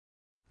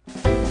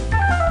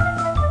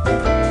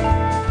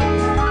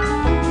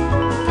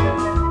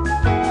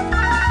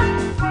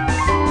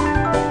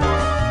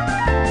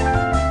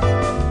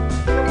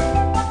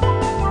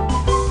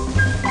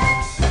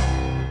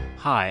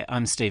Hi,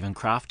 I'm Stephen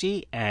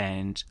Crafty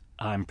and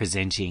I'm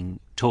presenting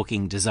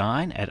Talking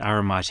Design at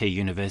RMIT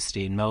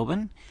University in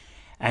Melbourne,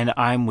 and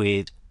I'm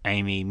with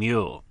Amy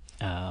Muir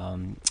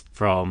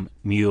from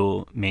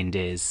Muir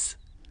Mendez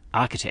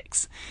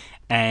Architects.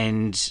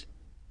 And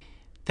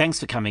thanks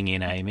for coming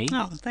in, Amy.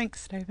 Oh,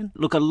 thanks, Stephen.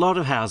 Look, a lot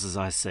of houses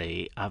I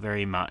see are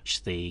very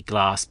much the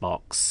glass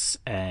box,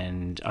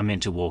 and I'm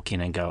meant to walk in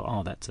and go,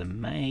 oh, that's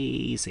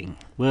amazing.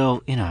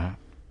 Well,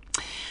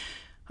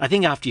 I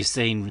think after you've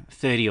seen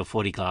 30 or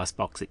 40 glass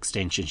box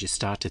extensions, you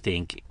start to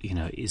think,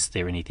 is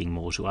there anything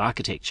more to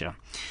architecture?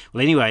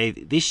 Well, anyway,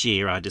 this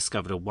year I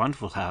discovered a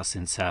wonderful house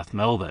in South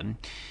Melbourne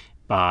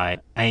by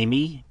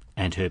Amy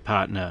and her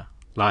partner,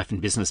 life and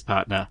business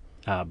partner,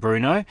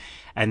 Bruno,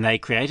 and they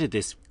created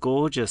this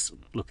gorgeous,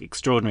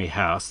 extraordinary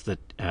house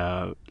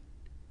that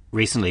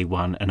recently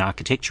won an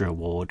architecture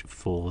award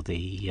for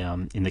the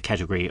in the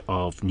category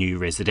of new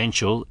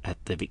residential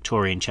at the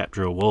Victorian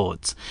Chapter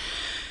Awards.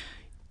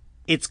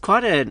 It's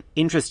quite an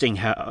interesting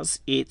house.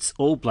 It's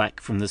all black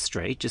from the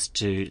street, just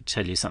to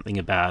tell you something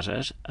about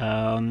it.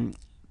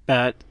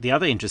 But the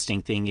other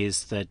interesting thing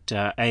is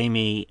that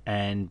Amy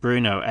and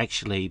Bruno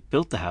actually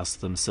built the house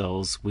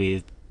themselves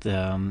with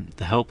the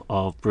help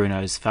of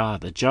Bruno's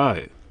father,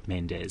 Joe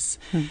Mendez.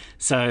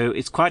 So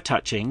it's quite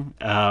touching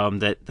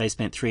that they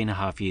spent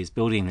 3.5 years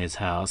building this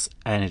house,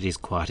 and it is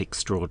quite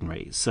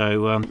extraordinary.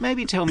 So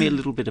maybe tell me a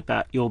little bit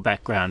about your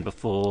background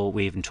before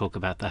we even talk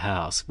about the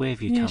house. Where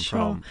have you come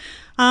from?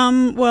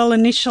 Well,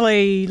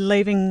 initially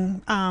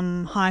leaving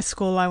high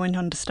school, I went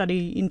on to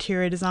study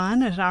interior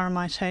design at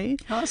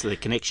RMIT. Oh, so the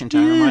connection to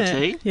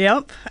RMIT?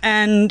 Yep.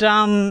 And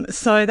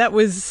so that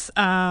was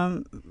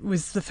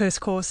the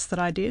first course that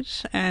I did,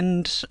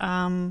 and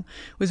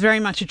was very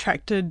much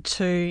attracted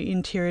to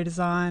interior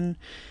design.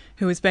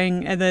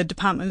 The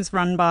department was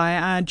run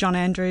by John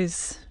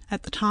Andrews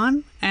at the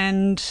time,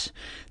 and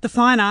the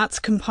fine arts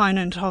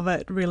component of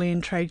it really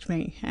intrigued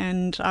me,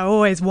 and I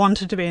always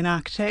wanted to be an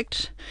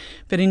architect,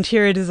 but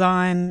interior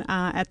design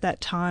at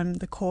that time,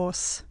 the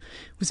course,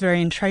 was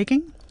very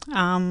intriguing,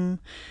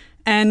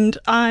 and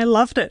I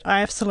loved it.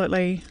 I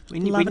absolutely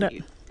loved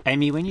it.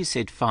 Amy, when you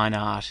said fine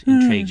art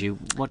intrigued you,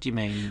 what do you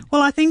mean?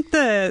 Well, I think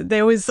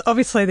there was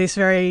obviously this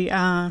very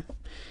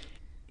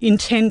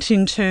intent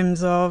in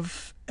terms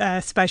of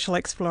spatial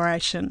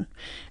exploration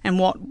and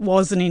what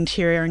was an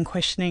interior and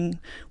questioning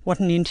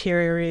what an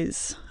interior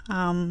is.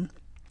 And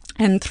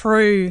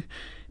through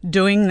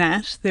doing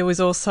that, there was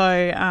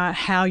also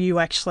how you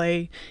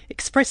actually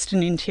expressed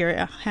an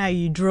interior, how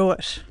you drew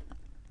it.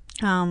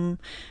 And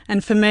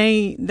for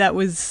me, that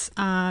was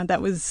I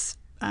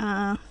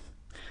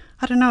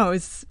don't know,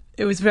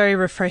 it was very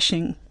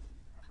refreshing.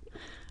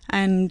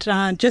 And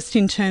just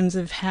in terms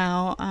of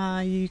how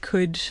you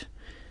could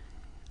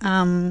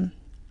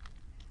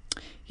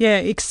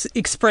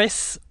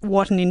express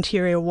what an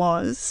interior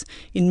was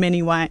in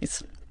many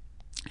ways.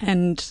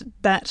 And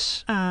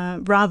that,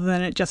 rather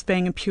than it just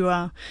being a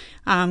pure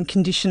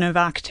condition of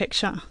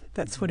architecture,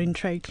 that's what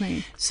intrigued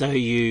me. So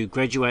you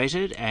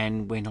graduated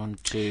and went on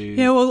to...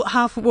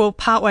 Yeah,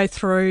 partway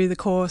through the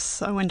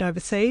course, I went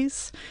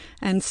overseas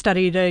and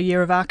studied a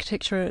year of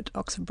architecture at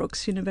Oxford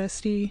Brookes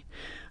University,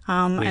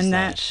 and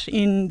that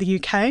in the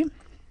UK.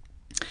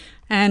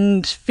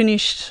 And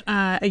finished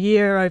a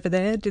year over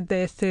there, did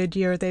their third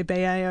year of their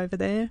BA over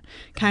there,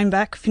 came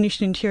back,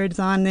 finished interior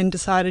design, then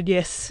decided,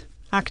 yes,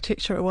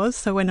 architecture it was.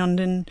 So went on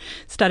and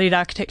studied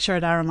architecture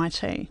at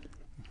RMIT.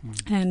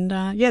 And,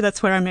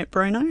 that's where I met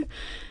Bruno.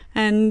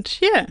 And,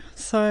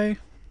 so...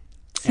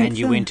 And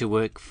you went to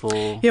work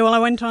for... Yeah, well, I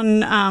went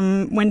on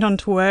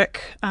to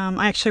work.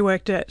 I actually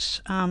worked at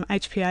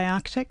HPA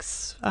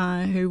Architects,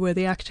 who were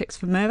the architects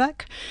for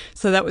Mirvac.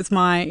 So that was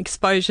my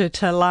exposure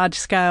to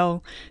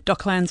large-scale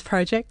Docklands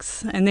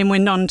projects. And then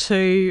went on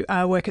to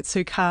work at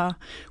Sukar,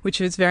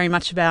 which was very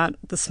much about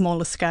the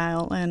smaller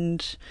scale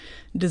and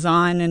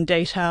design and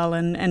detail,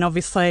 and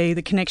obviously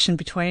the connection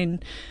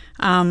between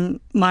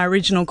my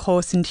original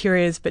course,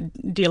 interiors,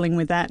 but dealing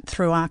with that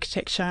through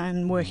architecture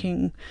and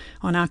working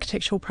on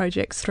architectural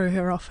projects through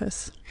her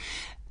office.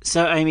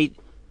 So, Amy,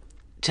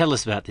 tell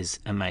us about this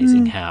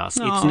amazing house.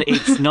 Oh.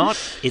 It's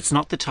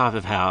not the type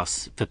of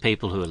house, for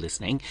people who are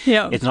listening.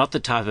 Yeah. It's not the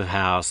type of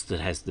house that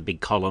has the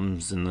big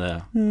columns and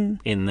on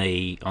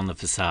the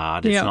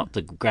facade. It's not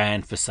the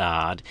grand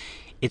facade.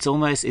 It's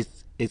almost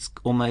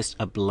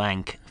a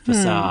blank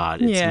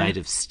facade. It's made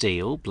of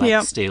steel,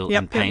 black steel,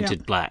 and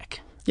painted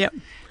black. Yep.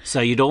 So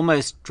you'd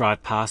almost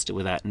drive past it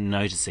without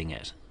noticing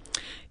it.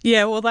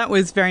 Yeah, well, that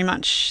was very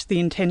much the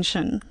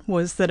intention,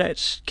 was that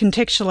it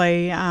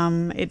contextually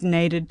it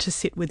needed to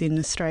sit within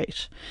the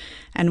street,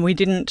 and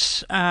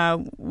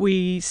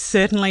we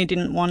certainly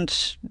didn't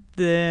want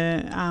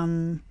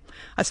the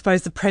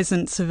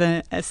presence of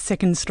a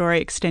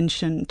second-storey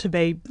extension to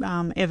be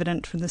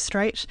evident from the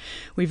street.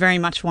 We very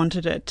much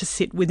wanted it to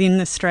sit within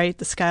the street,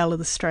 the scale of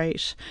the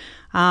street.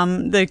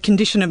 The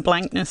condition of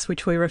blankness,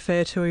 which we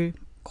refer to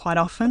quite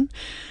often,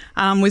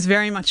 was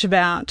very much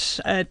about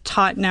a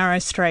tight, narrow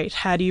street.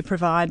 How do you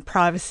provide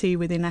privacy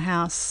within a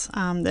house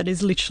that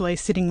is literally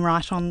sitting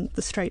right on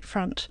the street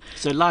front?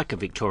 So like a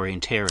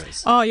Victorian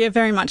terrace. Oh yeah,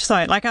 very much so.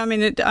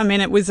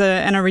 It was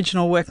an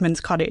original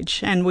workman's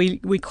cottage, and we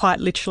quite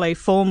literally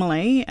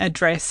formally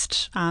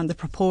addressed the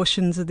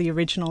proportions of the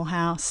original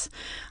house,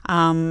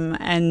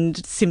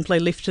 and simply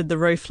lifted the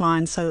roof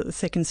line so that the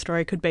second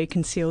story could be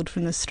concealed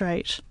from the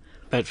street.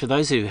 But for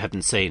those who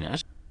haven't seen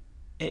it,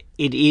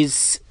 it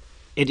is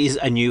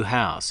a new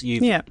house.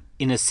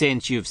 In a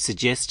sense, you've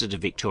suggested a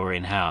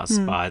Victorian house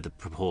by the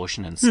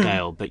proportion and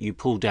scale, but you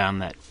pull down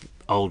that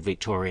old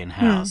Victorian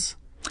house.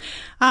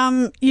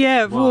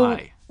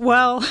 Why?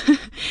 Well,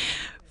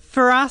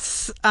 for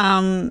us,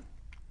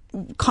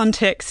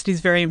 context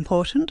is very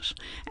important,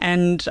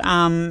 and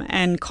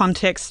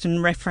context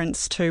and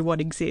reference to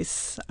what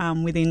exists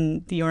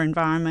within your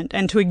environment.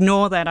 And to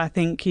ignore that, I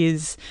think,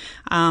 is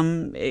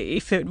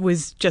if it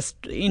was just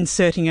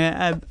inserting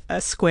a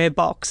square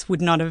box,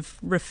 would not have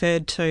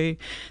referred to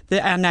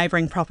our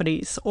neighbouring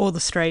properties or the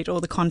street or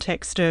the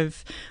context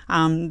of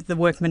the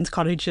workmen's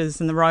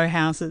cottages and the row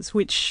houses,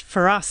 which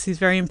for us is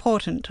very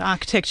important.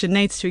 Architecture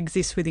needs to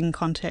exist within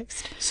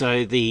context.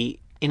 So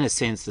in a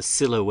sense, the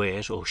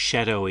silhouette or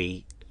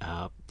shadowy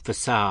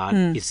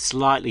facade is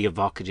slightly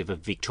evocative of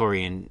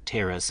Victorian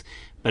terrace,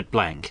 but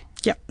blank.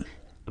 Yep.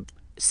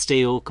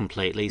 Steel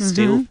completely,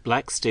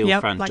 black steel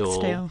front black door,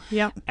 steel.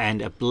 Yep.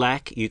 And a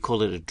black, you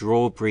call it a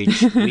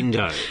drawbridge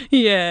window.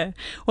 Yeah.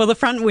 Well, the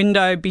front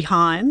window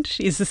behind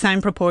is the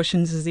same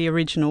proportions as the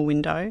original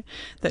window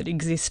that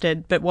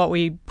existed, but what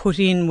we put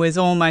in was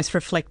almost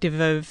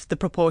reflective of the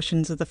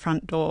proportions of the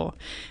front door.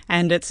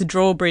 And it's a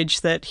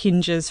drawbridge that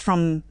hinges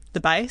from the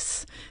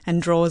base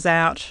and draws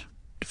out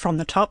from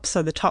the top.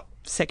 So the top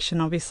section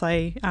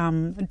obviously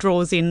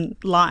draws in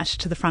light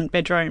to the front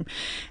bedroom.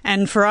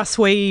 And for us,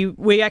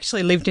 we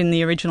actually lived in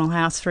the original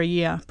house for a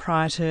year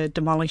prior to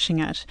demolishing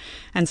it.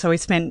 And so we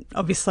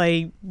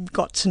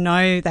got to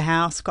know the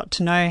house, got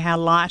to know how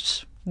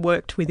light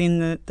worked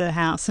within the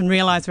house, and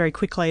realised very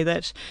quickly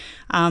that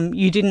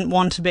you didn't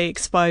want to be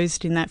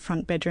exposed in that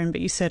front bedroom,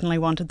 but you certainly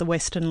wanted the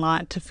western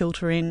light to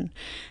filter in.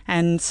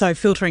 And so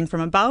filtering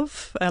from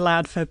above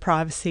allowed for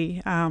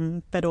privacy,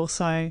 but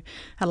also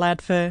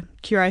allowed for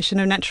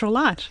curation of natural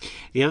light.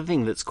 The other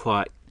thing that's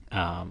quite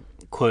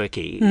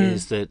quirky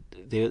is that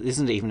there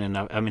isn't even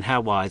enough. I mean, how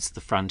wide's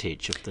the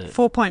frontage of the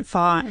 4.5?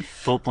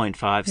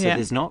 4.5. So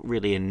there's not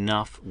really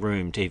enough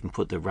room to even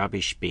put the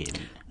rubbish bin.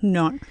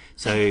 No.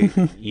 So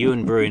you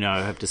and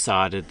Bruno have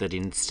decided that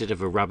instead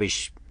of a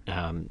rubbish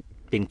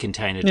bin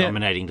container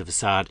dominating the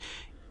facade,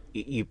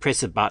 you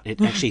press a button,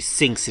 it actually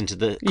sinks into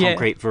the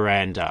concrete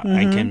veranda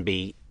and can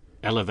be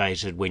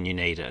elevated when you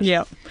need it.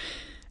 Yeah.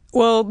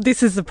 Well,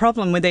 this is the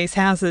problem with these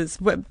houses.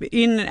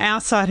 In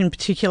our site in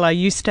particular,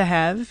 used to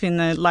have, in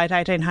the late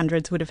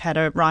 1800s, would have had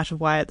a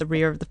right-of-way at the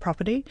rear of the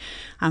property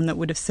that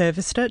would have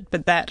serviced it.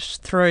 But that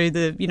through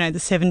the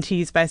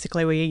 70s,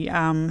 basically, we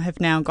have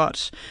now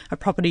got a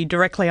property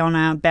directly on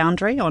our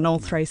boundary on all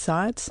three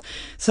sides.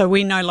 So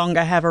we no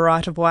longer have a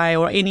right-of-way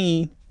or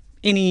any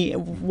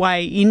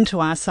way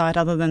into our site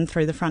other than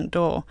through the front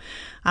door.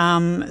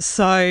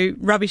 So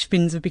rubbish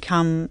bins have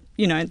become,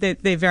 they're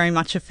very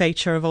much a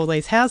feature of all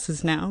these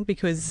houses now,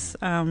 because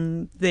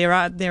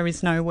there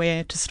is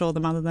nowhere to store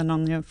them other than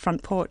on the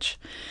front porch.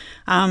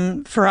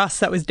 For us,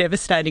 that was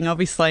devastating,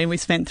 obviously, and we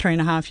spent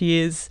 3.5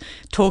 years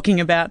talking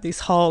about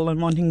this hole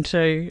and wanting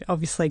to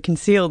obviously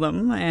conceal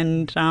them,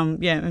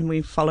 and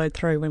we followed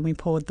through when we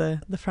poured the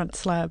front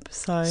slab.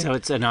 So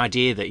it's an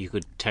idea that you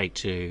could take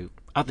to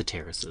other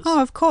terraces.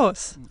 Oh, of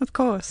course.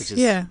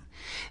 Yeah.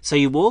 So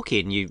you walk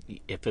in, you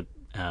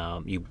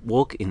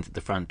walk into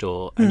the front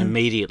door, and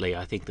immediately,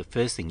 I think the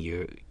first thing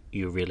you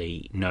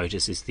really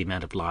notice is the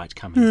amount of light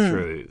coming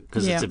through,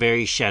 because it's a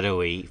very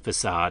shadowy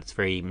facade. It's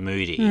very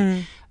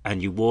moody,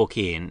 and you walk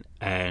in,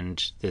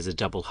 and there's a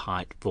double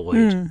height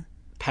void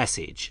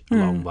passage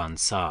along one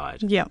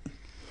side. Yeah.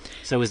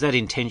 So was that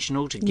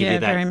intentional to give you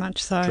that very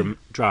much so.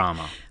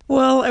 Drama?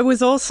 Well, it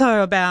was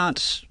also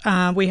about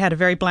we had a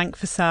very blank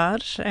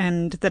facade,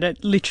 and that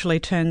it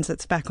literally turns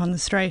its back on the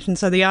street. And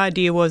so the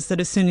idea was that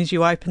as soon as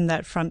you opened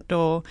that front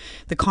door,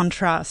 the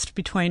contrast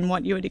between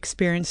what you had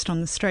experienced on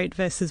the street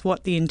versus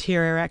what the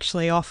interior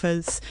actually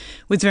offers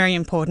was very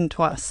important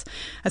to us.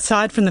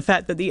 Aside from the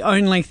fact that the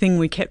only thing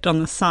we kept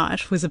on the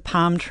site was a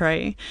palm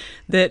tree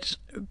that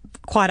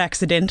quite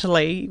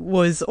accidentally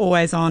was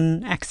always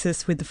on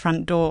axis with the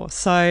front door.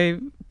 So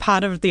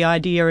part of the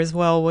idea as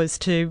well was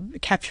to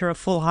capture a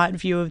full height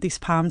view of this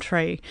palm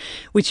tree,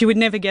 which you would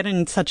never get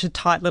in such a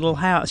tight little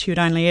house. You would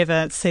only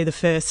ever see the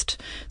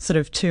first sort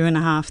of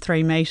 2.5,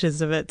 3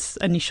 metres of its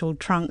initial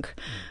trunk.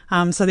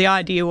 So the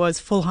idea was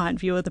full height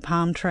view of the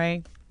palm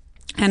tree.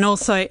 And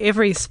also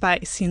every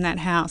space in that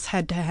house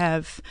had to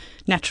have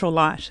natural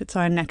light, its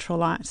own natural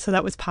light. So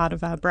that was part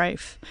of our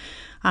brief.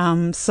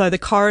 So the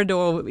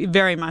corridor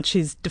very much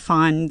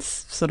defines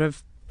sort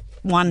of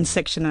one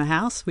section of the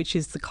house, which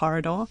is the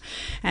corridor,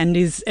 and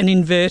is an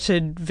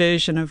inverted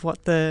version of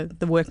what the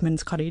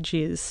workman's cottage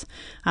is,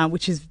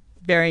 which is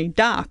very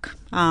dark,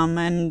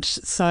 and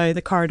so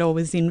the corridor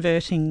was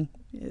inverting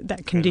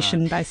that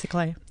condition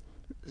basically.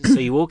 So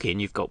you walk in,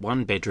 you've got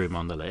one bedroom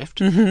on the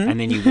left, and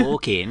then you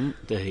walk in,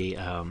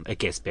 a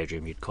guest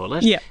bedroom you'd call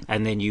it,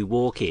 and then you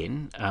walk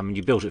in,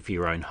 you built it for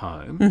your own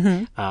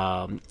home,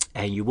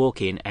 and you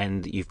walk in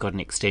and you've got an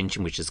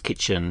extension which is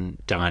kitchen,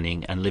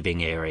 dining and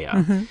living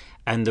area.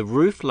 And the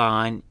roof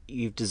line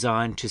you've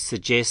designed to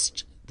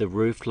suggest the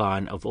roof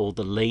line of all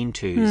the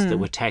lean-tos that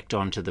were tacked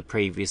onto the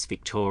previous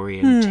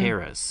Victorian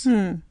terrace.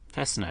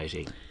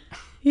 Fascinating.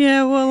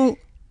 Yeah, well,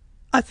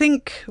 I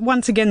think,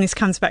 once again, this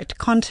comes back to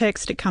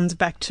context. It comes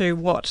back to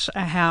what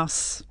a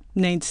house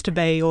needs to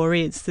be or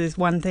is. There's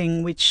one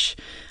thing which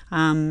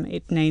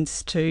it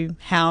needs to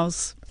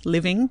house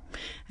living,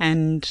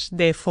 and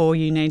therefore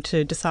you need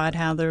to decide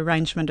how the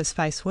arrangement of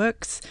space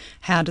works.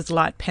 How does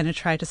light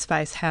penetrate a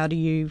space? How do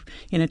you,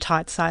 in a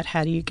tight site,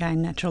 how do you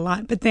gain natural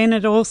light? But then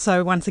it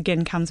also, once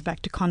again, comes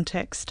back to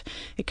context.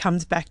 It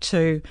comes back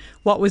to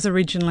what was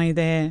originally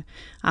there.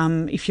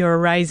 If you're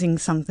erasing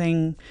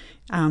something,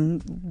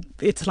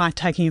 it's like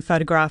taking a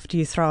photograph. Do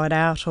you throw it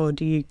out or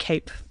do you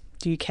keep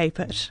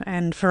it?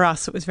 And for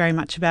us, it was very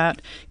much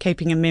about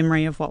keeping a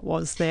memory of what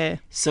was there.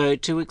 So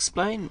to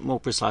explain more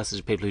precisely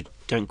to people who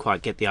don't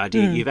quite get the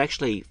idea, you've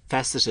actually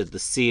faceted the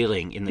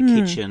ceiling in the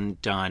kitchen,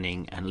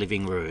 dining and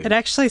living room. It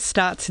actually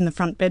starts in the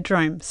front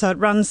bedroom, so it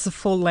runs the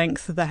full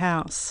length of the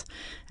house.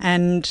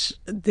 And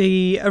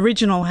the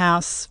original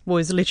house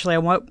was literally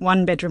a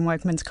one-bedroom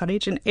workman's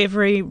cottage, and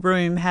every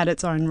room had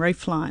its own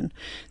roof line.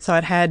 So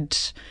it had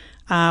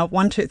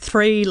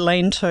 3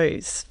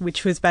 lean-tos,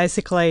 which was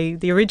basically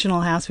the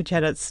original house, which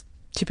had its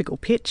typical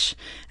pitch,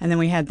 and then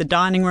we had the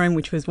dining room,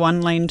 which was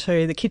one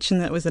lean-to, the kitchen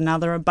that was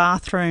another, a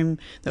bathroom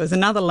that was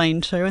another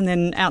lean-to, and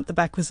then out the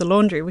back was the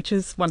laundry, which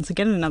is once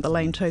again another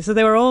lean-to. So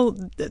they were all,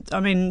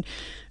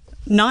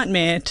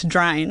 nightmare to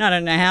drain. I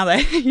don't know how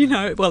they,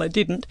 well, it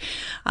didn't,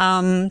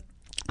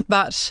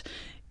 but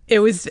it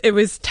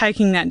was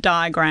taking that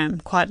diagram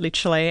quite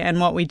literally, and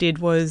what we did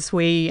was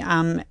we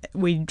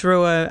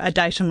drew a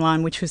datum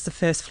line, which was the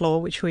first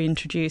floor, which we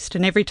introduced,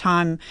 and every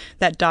time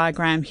that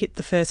diagram hit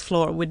the first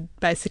floor, it would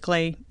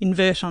basically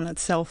invert on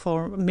itself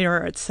or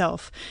mirror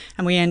itself,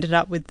 and we ended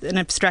up with an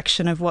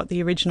abstraction of what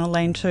the original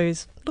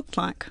lean-tos looked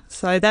like.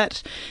 So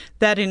that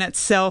in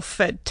itself,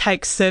 it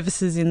takes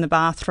services in the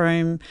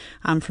bathroom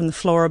from the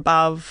floor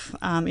above,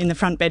 in the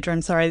front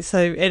bedroom, sorry. So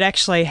it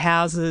actually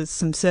houses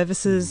some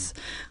services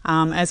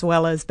as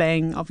well as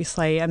being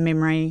obviously a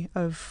memory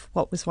of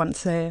what was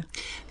once there.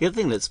 The other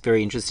thing that's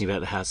very interesting about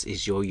the house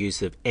is your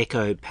use of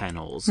echo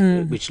panels,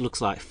 which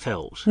looks like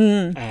felt.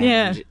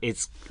 And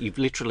you've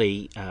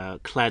literally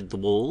clad the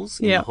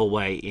walls in the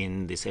hallway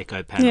in this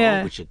echo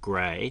panel, which are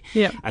grey,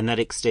 and that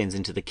extends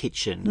into the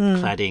kitchen,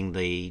 cladding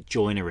the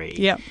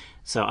joinery.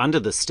 So under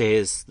the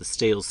stairs, the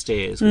steel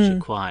stairs, which are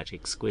quite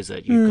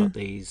exquisite, you've got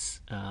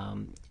these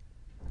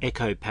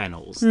echo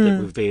panels that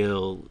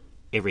reveal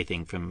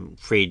everything from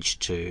fridge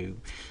to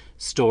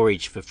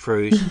storage for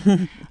fruit.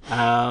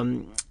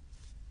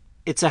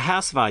 It's a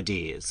house of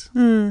ideas.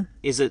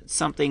 Is it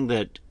something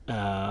that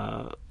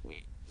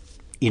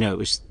it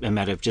was a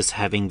matter of just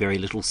having very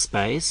little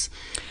space,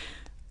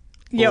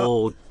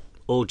 or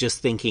just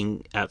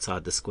thinking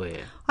outside the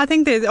square? I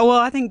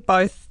think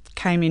both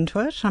came into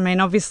it. I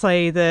mean,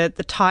 obviously the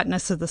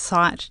tightness of the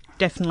site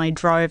definitely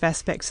drove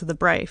aspects of the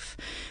brief,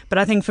 but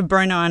I think for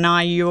Bruno and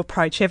I, you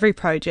approach every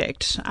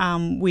project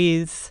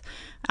with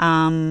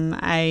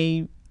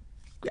a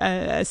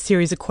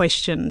series of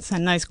questions,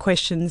 and those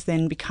questions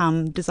then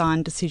become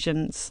design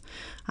decisions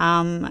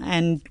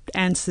and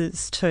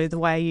answers to the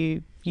way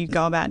you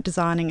go about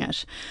designing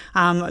it.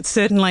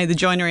 Certainly the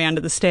joinery under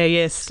the stair,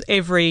 yes,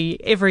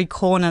 every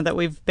corner that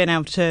we've been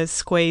able to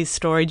squeeze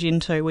storage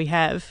into, we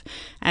have,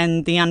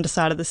 and the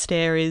underside of the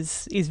stair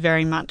is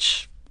very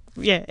much,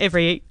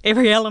 every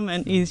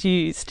element is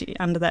used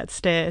under that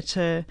stair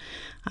to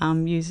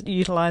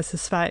utilise the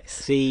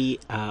space.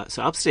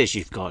 So upstairs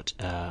you've got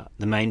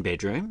the main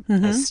bedroom,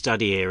 a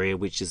study area,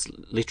 which is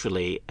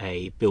literally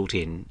a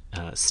built-in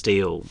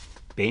steel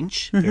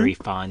bench, very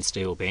fine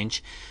steel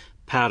bench,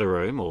 powder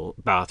room or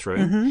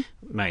bathroom,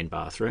 main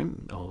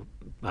bathroom or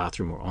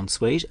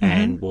ensuite,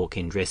 and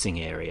walk-in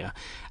dressing area.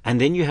 And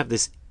then you have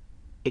this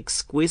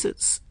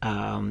exquisite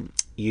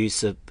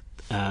use of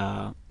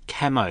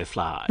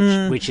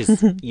camouflage, which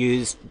is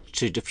used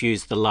to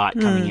diffuse the light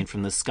coming in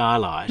from the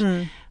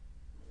skylight.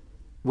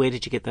 Where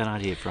did you get that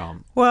idea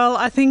from? Well,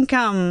 I think,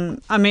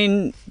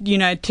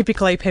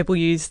 typically people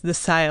use the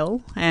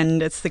sail,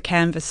 and it's the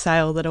canvas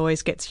sail that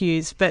always gets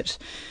used. But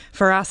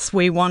for us,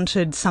 we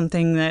wanted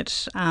something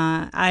that,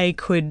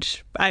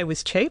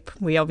 was cheap.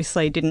 We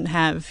obviously didn't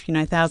have,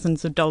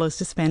 thousands of dollars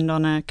to spend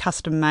on a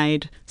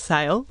custom-made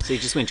sail. So you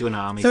just went to an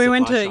army shop? we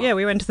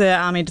went to the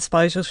Army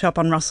Disposal Shop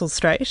on Russell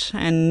Street,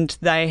 and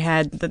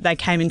they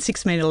came in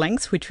 6 metre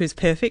lengths, which was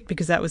perfect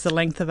because that was the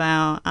length of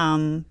our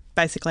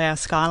basically our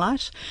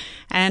skylight.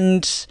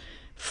 And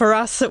For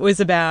us, it was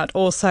about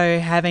also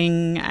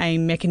having a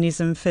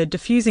mechanism for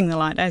diffusing the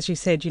light. As you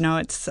said,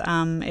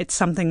 it's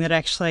something that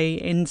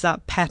actually ends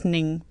up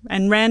patterning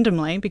and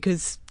randomly,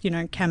 because,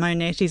 camo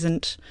net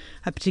isn't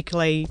a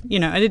particularly,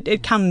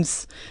 it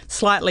comes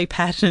slightly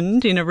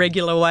patterned in a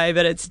regular way,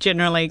 but it's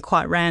generally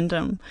quite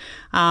random.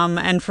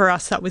 And for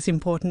us, that was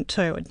important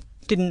too.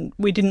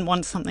 We didn't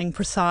want something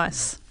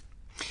precise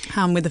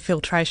with the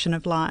filtration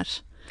of light.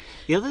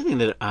 The other thing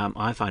that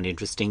I find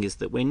interesting is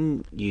that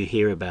when you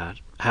hear about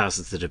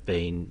houses that have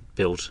been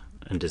built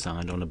and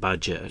designed on a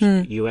budget,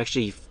 you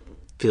actually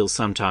feel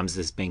sometimes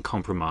there's been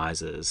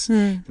compromises.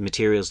 The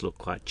materials look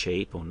quite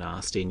cheap or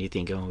nasty, and you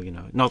think,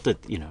 not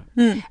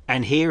that,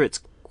 And here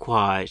it's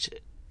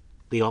quite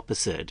the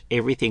opposite.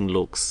 Everything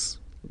looks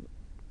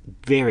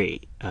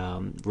very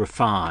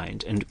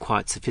refined and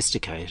quite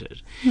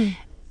sophisticated.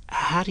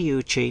 How do you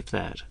achieve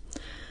that?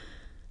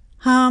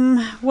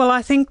 Well,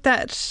 I think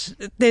that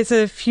there's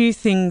a few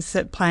things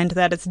that play into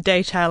that. It's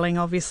detailing,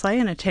 obviously,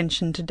 and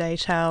attention to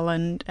detail,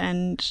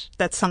 and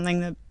that's something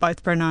that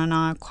both Bruno and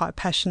I are quite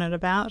passionate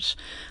about.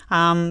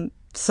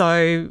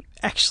 So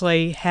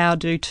actually, how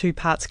do two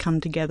parts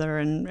come together,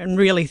 and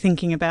really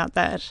thinking about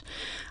that.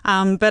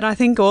 But I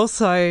think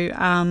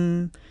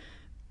also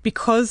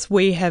because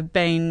we have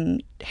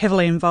been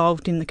heavily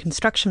involved in the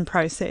construction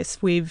process,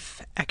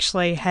 we've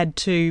actually had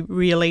to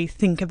really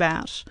think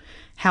about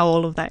how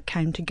all of that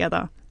came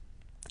together.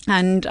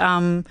 And,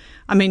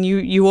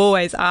 you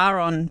always are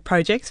on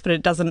projects, but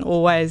it doesn't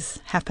always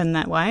happen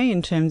that way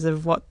in terms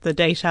of what the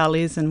detail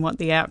is and what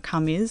the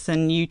outcome is.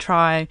 And you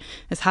try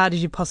as hard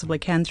as you possibly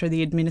can through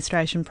the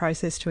administration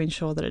process to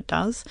ensure that it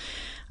does.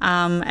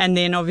 And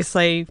then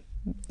obviously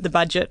the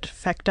budget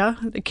factor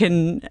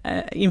can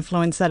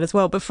influence that as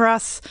well. But for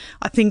us,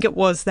 I think it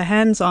was the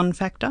hands-on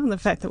factor, the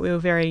fact that we were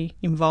very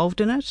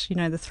involved in it,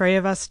 the three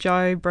of us,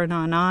 Joe,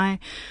 Bruno and I,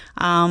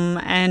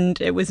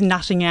 and it was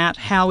nutting out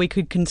how we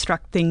could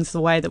construct things the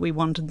way that we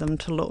wanted them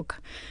to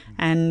look.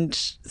 And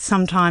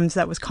sometimes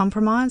that was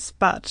compromise,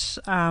 but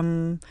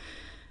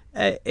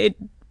it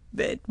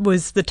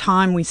was the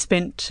time we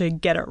spent to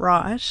get it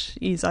right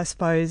is, I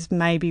suppose,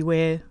 maybe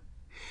where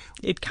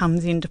it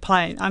comes into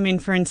play.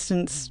 For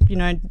instance,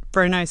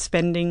 Bruno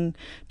spending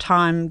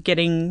time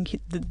getting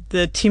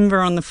the timber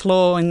on the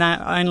floor in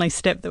that only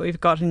step that we've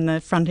got in the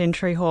front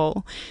entry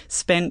hall,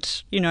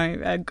 spent,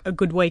 a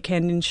good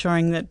weekend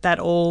ensuring that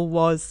all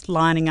was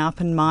lining up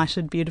and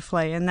mitered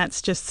beautifully. And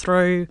that's just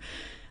through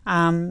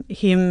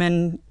him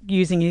and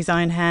using his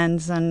own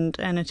hands and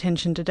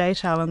attention to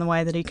detail and the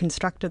way that he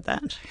constructed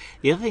that.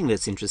 The other thing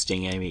that's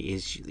interesting, Amy,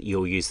 is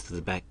your use of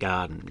the back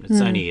garden. It's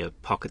only a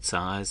pocket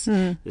size.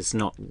 There's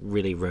not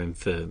really room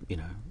for,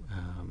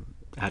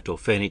 outdoor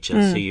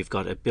furniture. So you've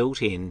got a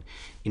built-in,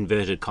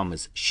 inverted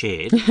commas,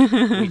 shed,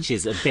 which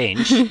is a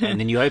bench, and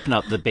then you open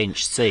up the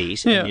bench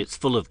seat, and it's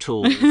full of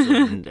tools,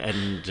 and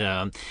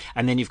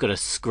then you've got a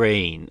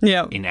screen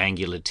in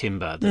angular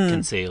timber that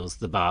conceals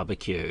the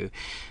barbecue.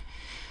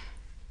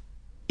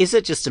 Is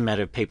it just a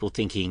matter of people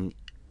thinking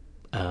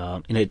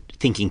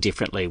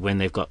differently when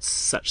they've got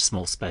such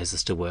small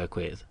spaces to work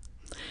with?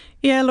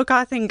 Yeah, look,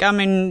 I think,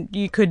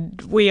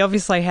 we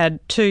obviously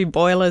had two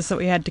boilers that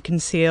we had to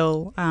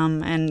conceal,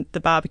 and the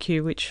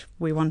barbecue, which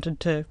we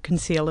wanted to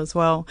conceal as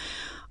well.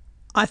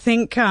 I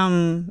think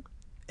even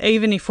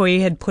if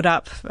we had put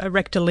up a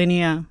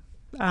rectilinear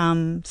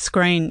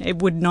screen,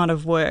 it would not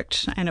have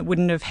worked, and it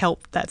wouldn't have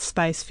helped that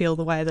space feel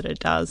the way that it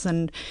does.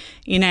 And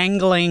in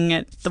angling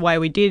it the way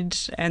we did,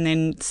 and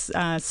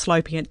then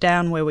sloping it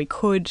down where we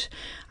could,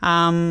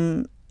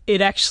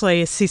 it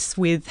actually assists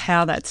with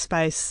how that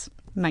space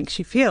makes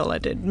you feel.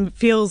 It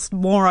feels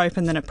more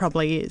open than it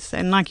probably is.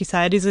 And like you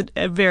say, it is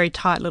a very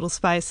tight little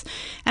space.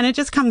 And it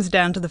just comes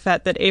down to the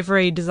fact that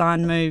every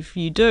design move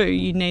you do,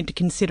 you need to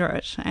consider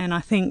it. And I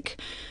think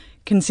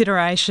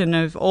consideration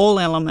of all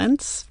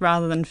elements,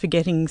 rather than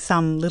forgetting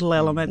some little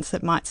elements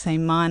that might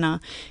seem minor,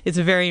 is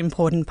a very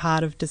important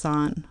part of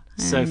design.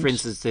 So, for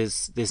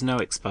instance, there's no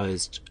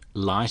exposed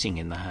lighting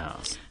in the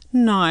house?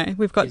 No,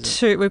 we've got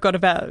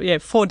about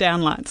 4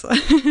 downlights.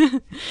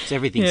 So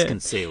everything's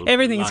concealed.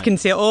 Everything's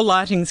concealed. All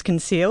lighting's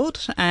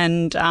concealed,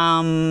 and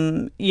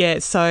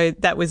so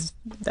that was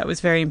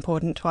very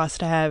important to us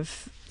to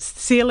have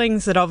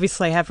ceilings that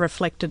obviously have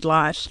reflected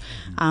light,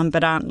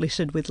 but aren't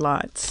littered with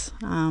lights.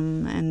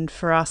 And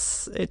for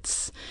us,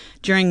 it's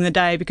during the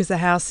day, because the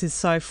house is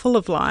so full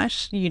of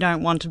light, you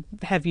don't want to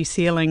have your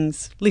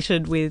ceilings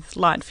littered with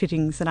light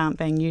fittings that aren't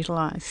being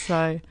utilised.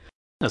 So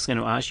I was going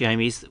to ask you,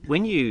 Amy, is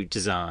when you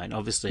design,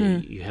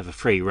 obviously you have a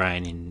free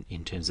rein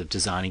in terms of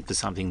designing for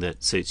something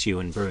that suits you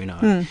and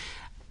Bruno.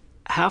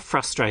 How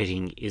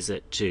frustrating is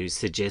it to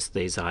suggest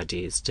these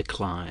ideas to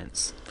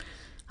clients?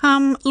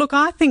 Look,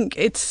 I think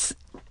it's,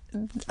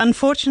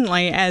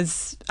 unfortunately,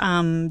 as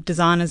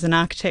designers and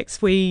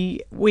architects, we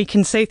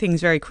can see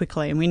things very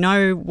quickly, and we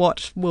know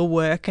what will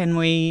work, and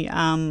we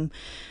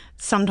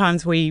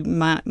sometimes we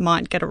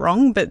might get it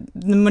wrong, but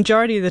the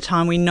majority of the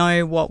time we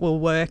know what will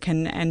work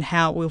and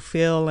how it will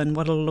feel and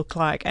what it'll look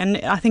like. And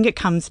I think it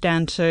comes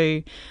down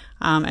to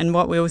And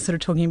what we were sort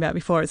of talking about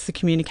before, it's the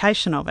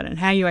communication of it and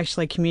how you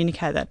actually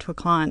communicate that to a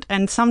client.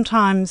 And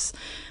sometimes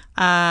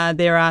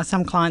there are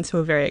some clients who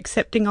are very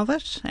accepting of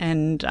it,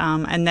 and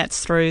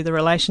that's through the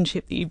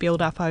relationship that you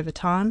build up over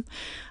time.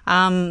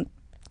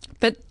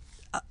 But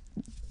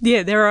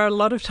there are a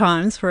lot of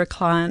times where a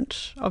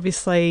client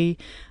obviously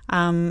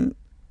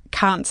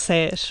can't see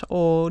it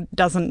or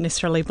doesn't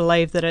necessarily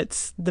believe that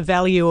it's the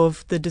value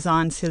of the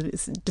design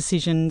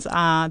decisions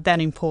are that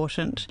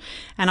important.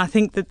 And I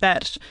think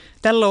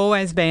that'll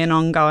always be an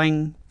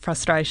ongoing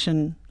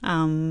frustration.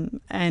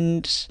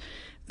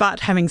 But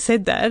having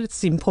said that,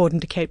 it's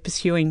important to keep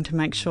pursuing to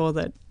make sure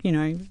that,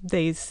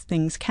 these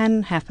things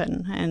can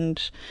happen.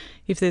 And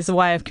if there's a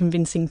way of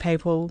convincing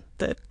people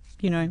that,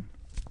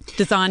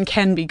 design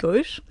can be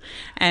good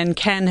and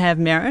can have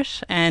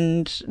merit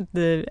and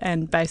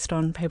based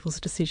on people's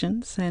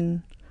decisions.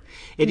 And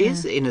it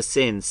is, in a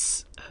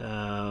sense,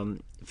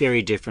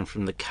 very different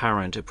from the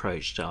current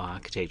approach to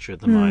architecture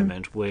at the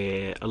moment,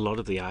 where a lot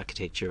of the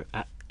architecture,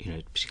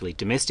 particularly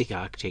domestic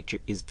architecture,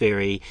 is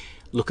very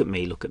look at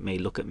me, look at me,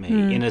 look at me.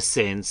 In a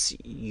sense,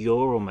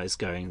 you're almost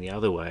going the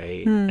other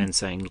way and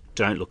saying,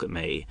 don't look at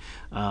me,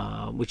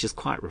 which is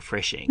quite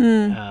refreshing.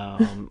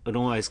 It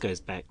almost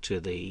goes back to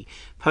the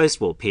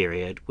post-war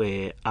period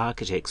where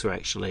architects were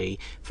actually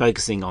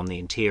focusing on the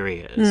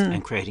interiors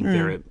and creating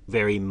very,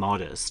 very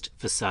modest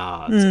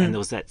facades, and there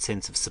was that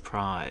sense of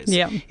surprise.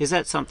 Yeah. Is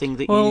that something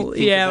that you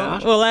think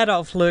about? Well,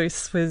 Adolf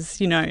Loos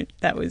was,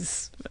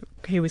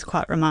 he was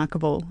quite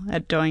remarkable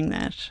at doing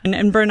that.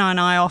 And Bruno and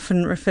I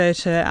often refer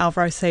to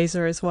Alvaro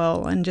Caesar as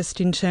well, and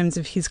just in terms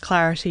of his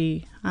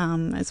clarity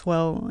as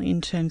well, in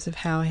terms of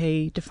how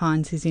he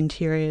defines his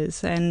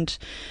interiors. And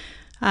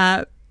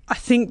I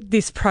think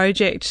this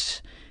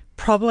project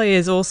probably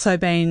has also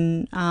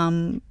been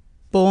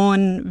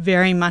born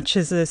very much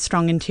as a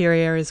strong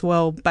interior as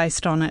well,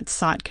 based on its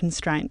site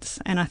constraints.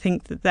 And I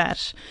think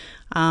that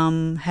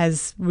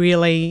has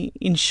really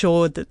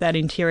ensured that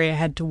interior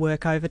had to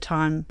work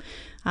overtime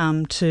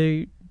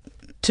to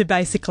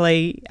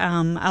basically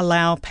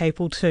allow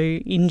people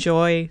to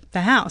enjoy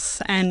the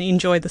house and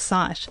enjoy the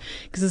site,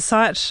 because the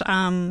site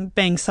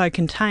being so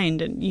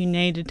contained, you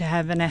needed to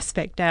have an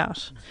aspect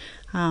out.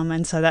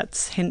 And so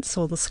that's hence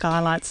all the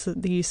skylights,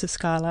 the use of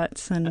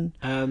skylights. And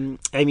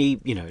Amy,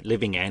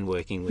 living and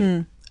working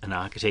with an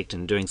architect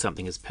and doing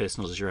something as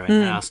personal as your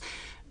own house,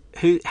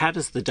 how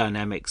does the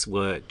dynamics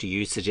work? Do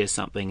you suggest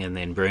something and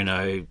then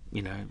Bruno,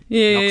 knocks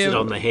it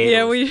on the head?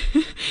 Yeah,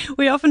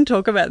 we often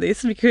talk about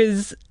this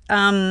because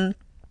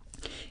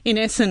in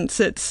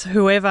essence, it's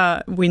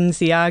whoever wins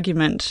the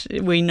argument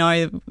we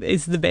know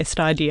is the best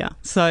idea.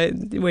 So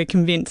we're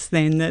convinced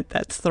then that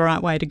that's the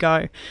right way to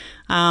go.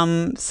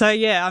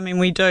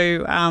 We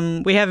do.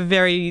 We have a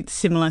very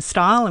similar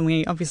style, and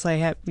we obviously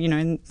have,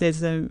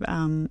 there's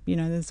a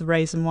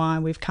reason why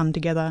we've come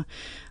together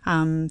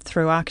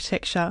through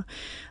architecture.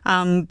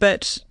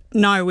 But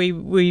no,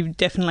 we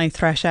definitely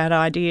thrash out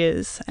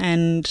ideas,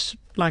 and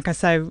like I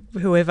say,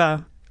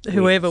 whoever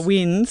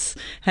wins,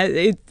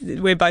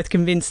 we're both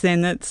convinced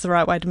then that's the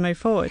right way to move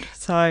forward.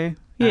 So,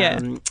 yeah.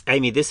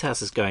 Amy, this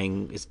house has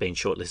been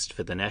shortlisted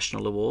for the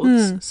National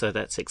Awards, so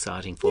that's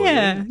exciting for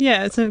you.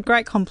 Yeah, it's a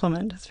great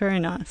compliment. It's very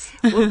nice.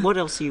 What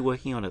else are you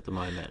working on at the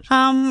moment?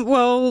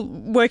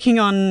 Working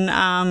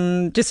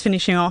on just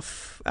finishing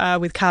off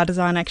with car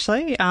design,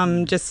 actually.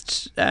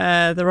 Just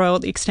the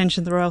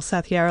extension of the Royal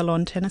South Yarra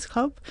Lawn Tennis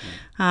Club.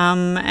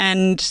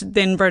 And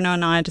then Bruno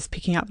and I are just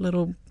picking up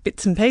little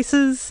bits and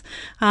pieces.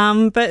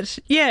 But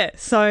yeah,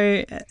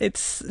 so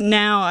it's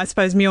now, I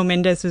suppose, Mule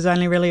Mendes was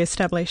only really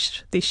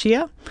established this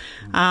year.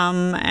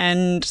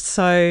 And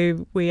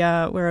so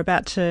we're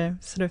about to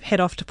sort of head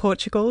off to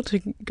Portugal to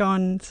go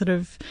and sort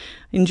of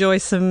enjoy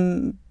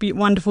some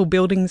wonderful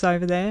buildings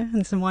over there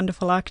and some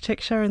wonderful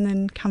architecture, and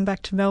then come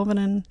back to Melbourne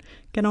and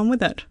get on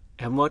with it.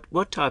 And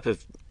what type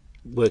of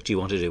work do you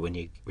want to do when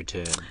you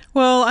return?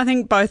 Well, I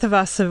think both of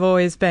us have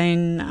always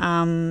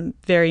been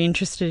very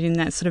interested in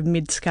that sort of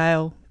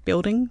mid-scale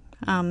building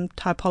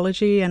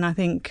typology, and I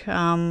think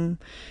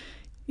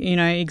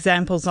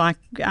examples like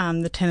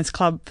the tennis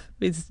club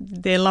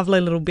they're lovely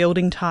little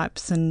building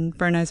types, and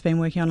Bruno's been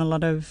working on a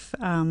lot of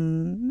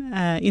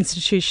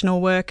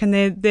institutional work, and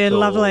they're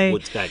lovely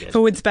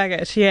for Woods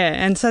Bagot, yeah.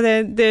 And so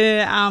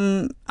they're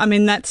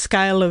that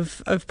scale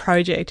of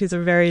project is a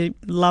very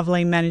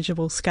lovely,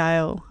 manageable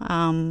scale,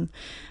 and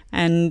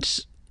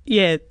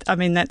yeah,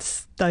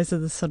 those are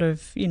the sort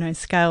of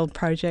scaled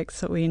projects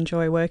that we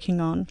enjoy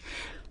working on.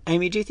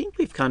 Amy, do you think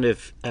we've kind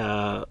of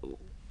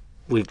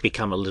we've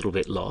become a little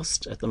bit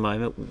lost at the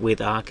moment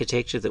with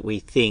architecture, that we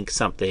think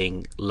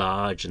something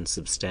large and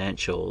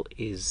substantial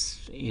is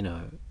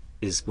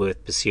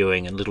worth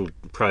pursuing, and little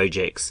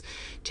projects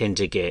tend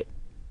to get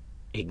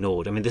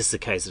ignored? I mean, this is a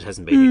case that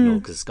hasn't been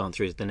ignored because it's gone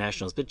through the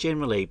Nationals, but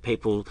generally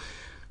people,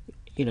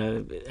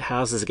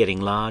 houses are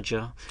getting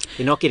larger.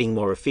 They're not getting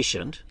more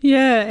efficient.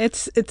 Yeah,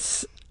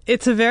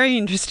 it's a very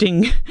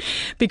interesting,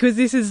 because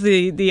this is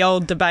the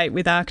old debate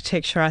with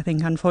architecture, I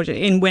think,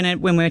 unfortunately,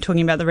 when we're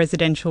talking about the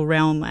residential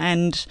realm.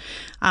 And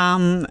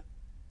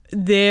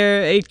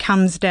there it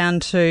comes down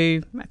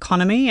to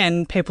economy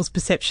and people's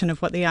perception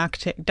of what the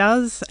architect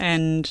does,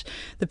 and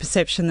the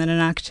perception that an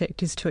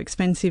architect is too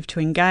expensive to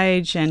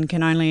engage and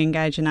can only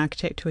engage an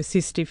architect to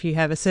assist if you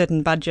have a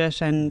certain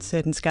budget and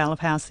certain scale of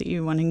house that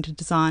you're wanting to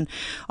design.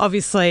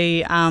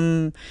 Obviously,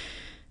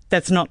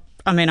 that's not,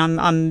 I mean,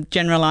 I'm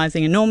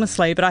generalising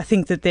enormously, but I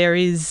think that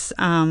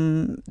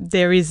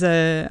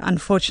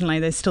unfortunately,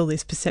 there's still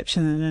this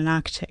perception that an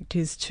architect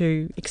is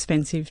too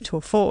expensive to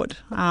afford.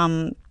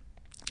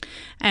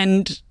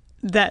 And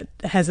that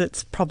has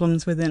its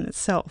problems within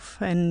itself.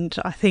 And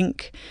I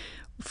think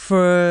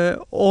for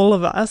all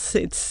of us,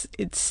 it's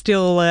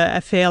still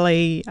a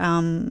fairly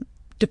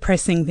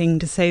depressing thing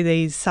to see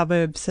these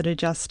suburbs that are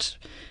just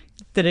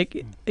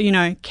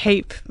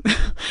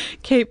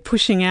keep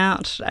pushing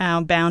out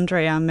our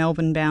boundary, our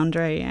Melbourne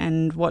boundary,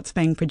 and what's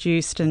being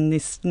produced, and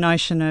this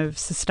notion of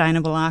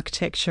sustainable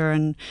architecture,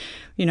 and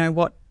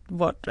what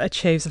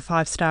achieves a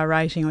 5-star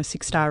rating or a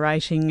 6-star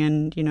rating,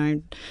 and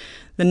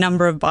the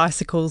number of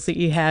bicycles that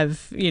you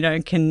have, you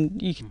can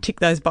tick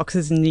those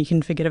boxes and you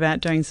can forget about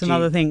doing some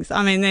other things.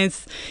 I mean,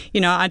 there's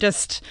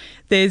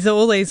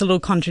all these little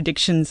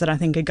contradictions that I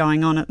think are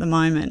going on at the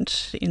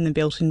moment in the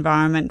built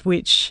environment,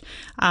 which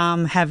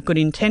have good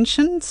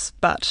intentions,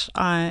 but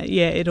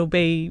it'll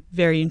be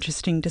very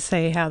interesting to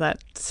see how that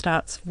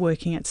starts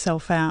working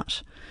itself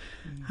out.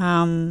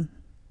 And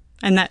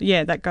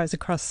that goes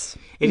across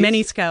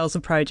many scales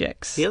of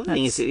projects. The other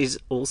thing is, it is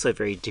also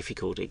very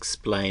difficult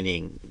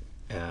explaining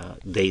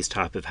these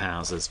type of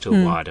houses to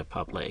a wider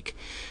public,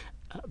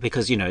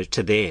 because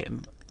to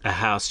them a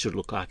house should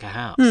look like a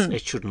house.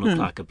 It shouldn't look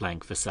like a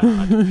blank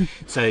facade.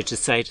 So to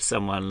say to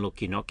someone,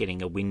 look, you're not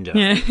getting a window,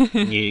 and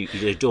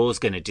the door's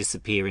going to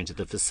disappear into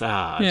the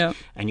facade,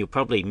 and you'll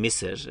probably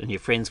miss it, and your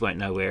friends won't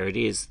know where it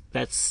is,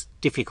 that's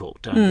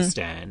difficult to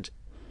understand.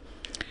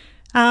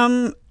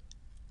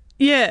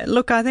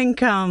 Look, I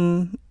think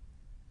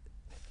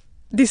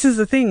this is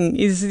the thing,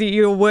 is that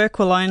your work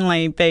will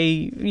only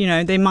be,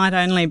 there might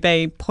only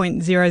be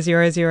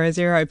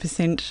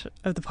 0.0000%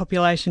 of the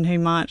population who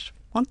might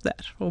want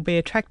that or be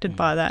attracted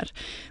by that.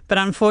 But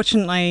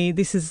unfortunately,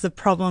 this is the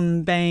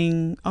problem,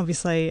 being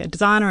obviously a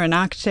designer, an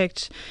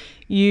architect.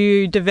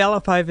 You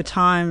develop over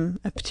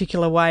time a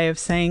particular way of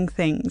seeing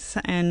things,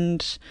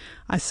 and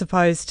I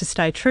suppose to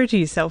stay true to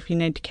yourself, you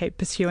need to keep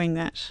pursuing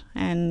that.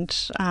 And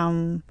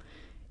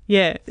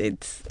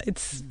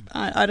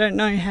I don't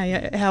know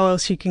how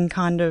else you can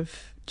kind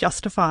of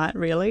justify it,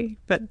 really,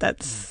 but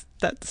that's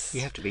you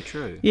have to be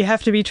true. You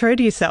have to be true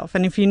to yourself,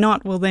 and if you're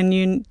not, well,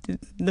 then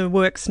the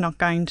work's not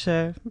going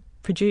to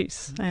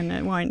produce, and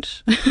it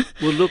won't.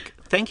 Well, look,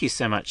 thank you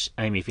so much,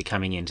 Amy, for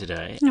coming in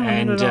today. No,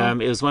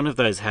 and it was one of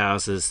those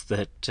houses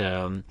that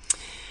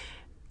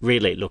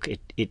really, look,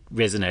 it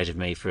resonated with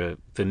me for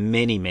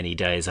many, many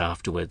days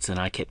afterwards, and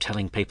I kept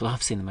telling people,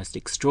 I've seen the most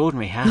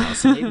extraordinary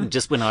house. And even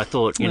just when I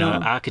thought,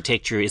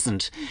 architecture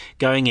isn't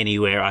going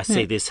anywhere, I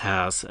see this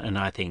house and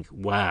I think,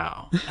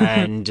 wow.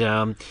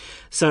 And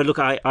so, look,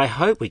 I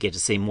hope we get to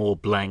see more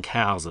blank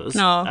houses,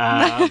 but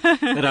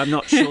I'm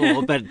not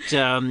sure. But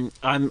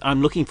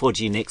I'm looking forward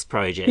to your next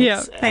project.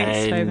 Yeah,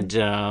 thanks, and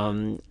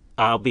Stephen.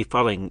 I'll be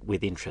following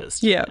with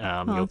interest your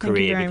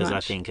career, because I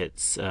think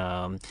it's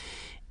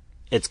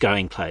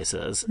going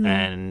places,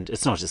 and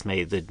it's not just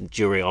me. The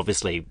jury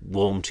obviously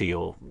warmed to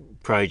your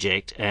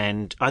project,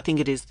 and I think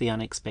it is the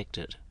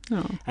unexpected.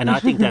 And I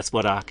think that's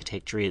what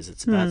architecture is.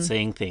 It's about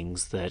seeing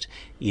things that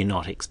you're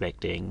not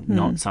expecting,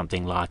 not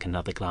something like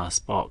another glass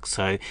box.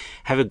 So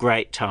have a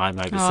great time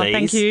overseas. Oh,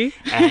 thank you.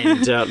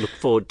 And look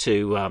forward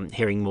to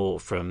hearing more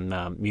from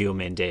Muriel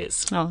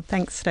Mendez. Oh,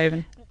 thanks,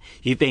 Stephen.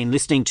 You've been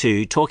listening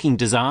to Talking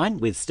Design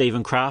with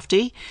Stephen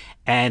Crafty,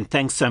 and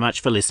thanks so much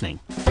for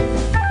listening.